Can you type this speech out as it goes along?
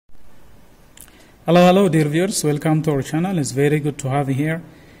Hello dear viewers, welcome to our channel. It's very good to have you here.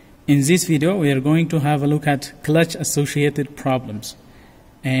 In this video we are going to have a look at clutch associated problems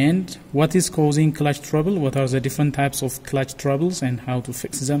and what is causing clutch trouble, what are the different types of clutch troubles and how to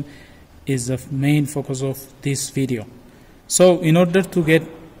fix them is the main focus of this video. So in order to get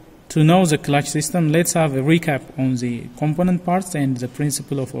to know the clutch system, let's have a recap on the component parts and the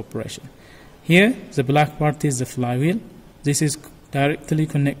principle of operation. Here the black part is the flywheel. This is directly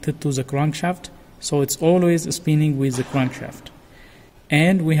connected to the crankshaft, so it's always spinning with the crankshaft.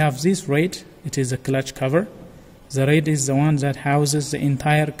 And we have this rate, it is a clutch cover. The rate is the one that houses the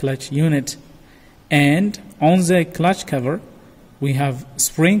entire clutch unit. And on the clutch cover, we have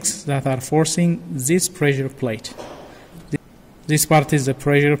springs that are forcing this pressure plate. This part is the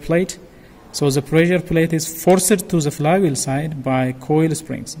pressure plate. So the pressure plate is forced to the flywheel side by coil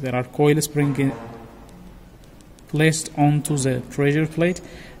springs. There are coil springs placed onto the pressure plate.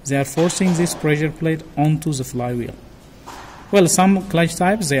 They are forcing this pressure plate onto the flywheel. Well, some clutch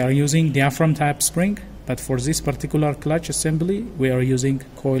types, they are using diaphragm type spring, but for this particular clutch assembly, we are using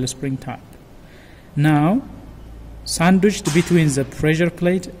coil spring type. Now, sandwiched between the pressure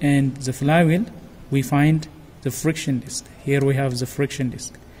plate and the flywheel, we find the friction disc. Here we have the friction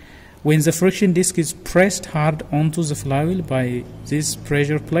disc. When the friction disc is pressed hard onto the flywheel by this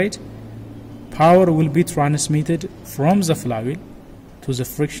pressure plate, power will be transmitted from the flywheel to the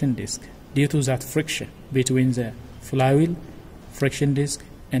friction disc due to that friction between the flywheel, friction disc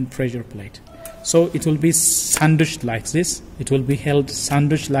and pressure plate. So it will be sandwiched like this. It will be held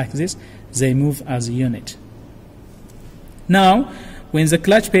sandwiched like this. They move as a unit. Now, when the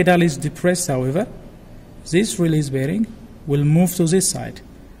clutch pedal is depressed, however, this release bearing will move to this side.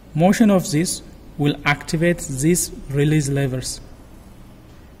 Motion of this will activate these release levers.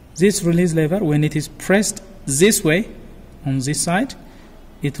 This release lever, when it is pressed this way on this side,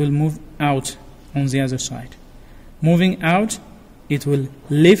 it will move out on the other side. Moving out, it will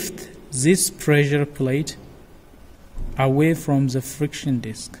lift this pressure plate away from the friction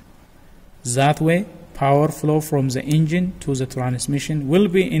disc. That way, power flow from the engine to the transmission will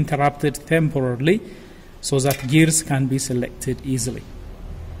be interrupted temporarily so that gears can be selected easily.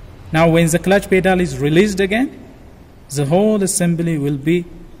 Now, when the clutch pedal is released again, the whole assembly will be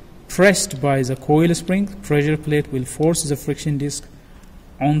pressed by the coil spring. Pressure plate will force the friction disc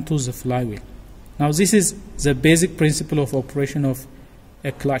onto the flywheel. Now this is the basic principle of operation of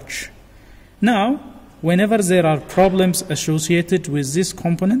a clutch. Now, whenever there are problems associated with these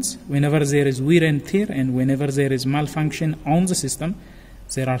components, whenever there is wear and tear and whenever there is malfunction on the system,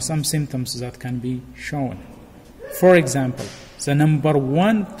 there are some symptoms that can be shown. For example, the number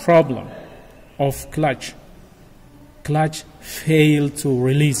one problem of clutch fail to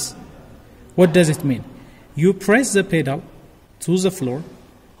release. What does it mean? You press the pedal to the floor,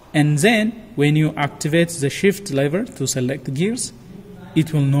 and then when you activate the shift lever to select gears,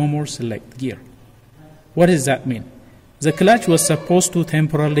 it will no more select gear. What does that mean? The clutch was supposed to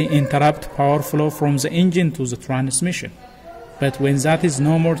temporarily interrupt power flow from the engine to the transmission. But when that is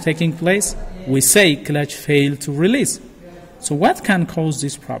no more taking place, we say clutch failed to release. So what can cause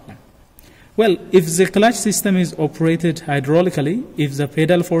this problem? Well, if the clutch system is operated hydraulically, if the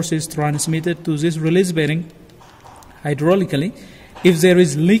pedal force is transmitted to this release bearing hydraulically, if there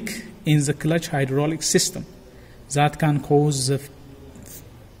is leak in the clutch hydraulic system, that can cause the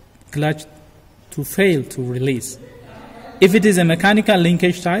clutch to fail to release. If it is a mechanical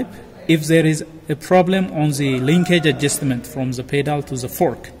linkage type, if there is a problem on the linkage adjustment from the pedal to the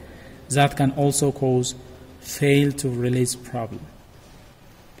fork, that can also cause fail to release problem.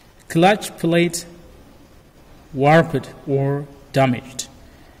 Clutch plate warped or damaged.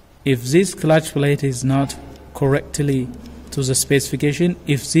 If this clutch plate is not correctly to the specification,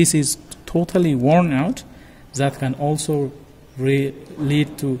 if this is totally worn out, that can also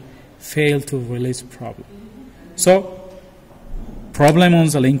lead to fail to release problem. So, problem on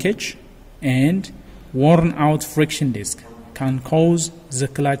the linkage and worn out friction disc can cause the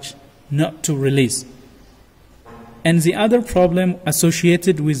clutch not to release. And the other problem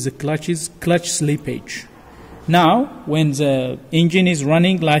associated with the clutch is clutch slippage. Now, when the engine is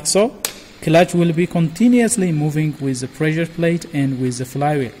running like so, clutch will be continuously moving with the pressure plate and with the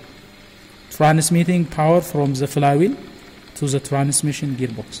flywheel, transmitting power from the flywheel to the transmission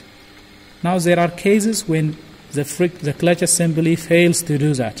gearbox. Now there are cases when the clutch assembly fails to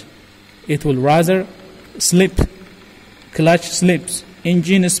do that. It will rather slip. Clutch slips.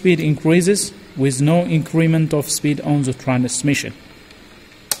 Engine speed increases with no increment of speed on the transmission.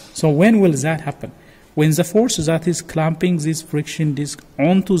 So when will that happen? When the force that is clamping this friction disc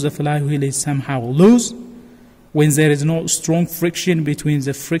onto the flywheel is somehow loose, when there is no strong friction between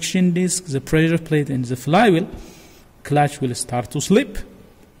the friction disc, the pressure plate, and the flywheel, clutch will start to slip.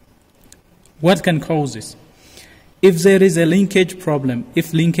 What can cause this? If there is a linkage problem,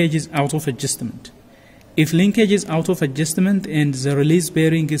 if linkage is out of adjustment, if linkage is out of adjustment and the release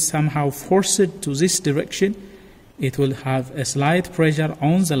bearing is somehow forced to this direction, it will have a slight pressure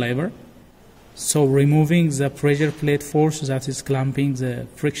on the lever, so removing the pressure plate force that is clamping the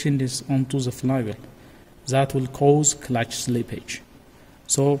friction disc onto the flywheel. That will cause clutch slippage.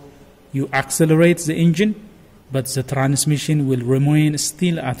 So you accelerate the engine, but the transmission will remain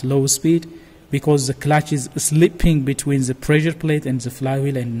still at low speed because the clutch is slipping between the pressure plate and the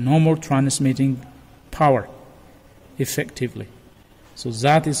flywheel and no more transmitting power effectively. So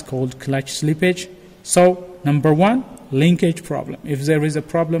that is called clutch slippage. So number one, linkage problem, if there is a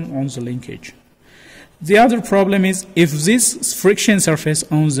problem on the linkage. The other problem is if this friction surface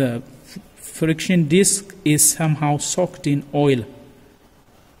on the friction disc is somehow soaked in oil.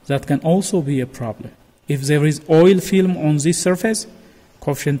 That can also be a problem. If there is oil film on this surface,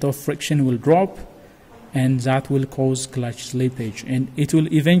 coefficient of friction will drop, and that will cause clutch slippage, and it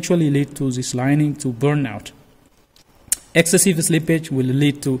will eventually lead to this lining to burn out. Excessive slippage will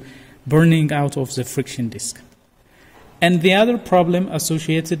lead to burning out of the friction disc. And the other problem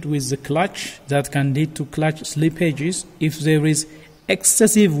associated with the clutch that can lead to clutch slippage is if there is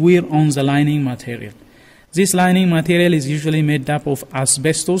excessive wear on the lining material. This lining material is usually made up of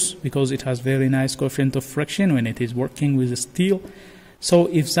asbestos because it has very nice coefficient of friction when it is working with the steel. So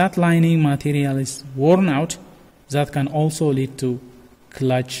if that lining material is worn out, that can also lead to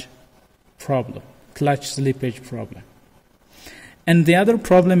clutch problem, clutch slippage problem. And the other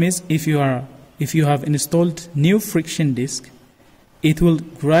problem is if you have installed new friction disc, it will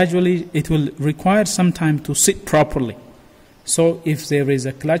require some time to sit properly. So if there is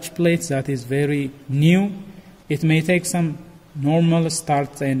a clutch plate that is very new, it may take some normal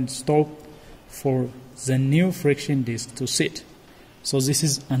start and stop for the new friction disc to sit. So this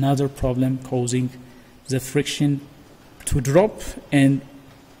is another problem causing the friction to drop, and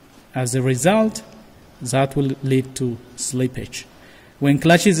as a result, that will lead to slippage. When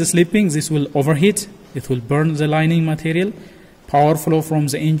clutch is slipping, this will overheat, it will burn the lining material, power flow from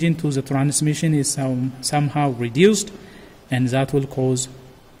the engine to the transmission is somehow reduced, and that will cause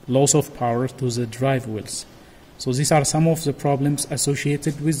loss of power to the drive wheels. So these are some of the problems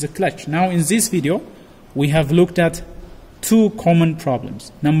associated with the clutch. Now in this video, we have looked at two common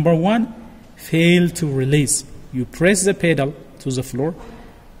problems. Number one, fail to release. You press the pedal to the floor,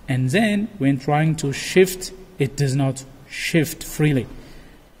 and then when trying to shift, it does not shift freely.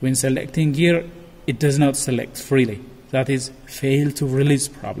 When selecting gear, it does not select freely. That is fail to release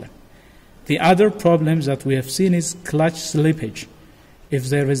problem. The other problem that we have seen is clutch slippage. If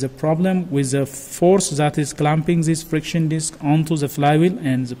there is a problem with the force that is clamping this friction disc onto the flywheel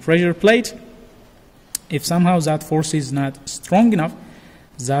and the pressure plate, if somehow that force is not strong enough,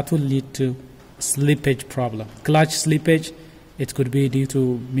 that will lead to slippage problem. Clutch slippage, it could be due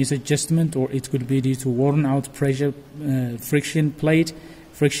to misadjustment, or it could be due to worn out pressure friction plate,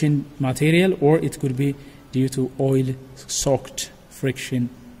 friction material, or it could be due to oil soaked friction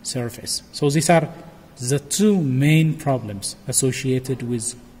surface. So these are the two main problems associated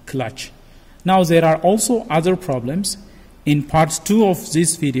with clutch. Now there are also other problems. In part 2 of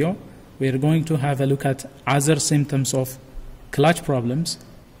this video, we are going to have a look at other symptoms of clutch problems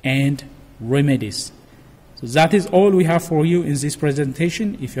and remedies. So that is all we have for you in this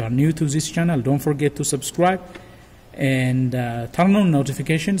presentation. If you are new to this channel, don't forget to subscribe and turn on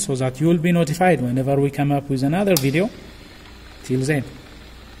notifications so that you will be notified whenever we come up with another video. Till then,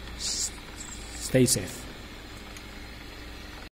 stay safe.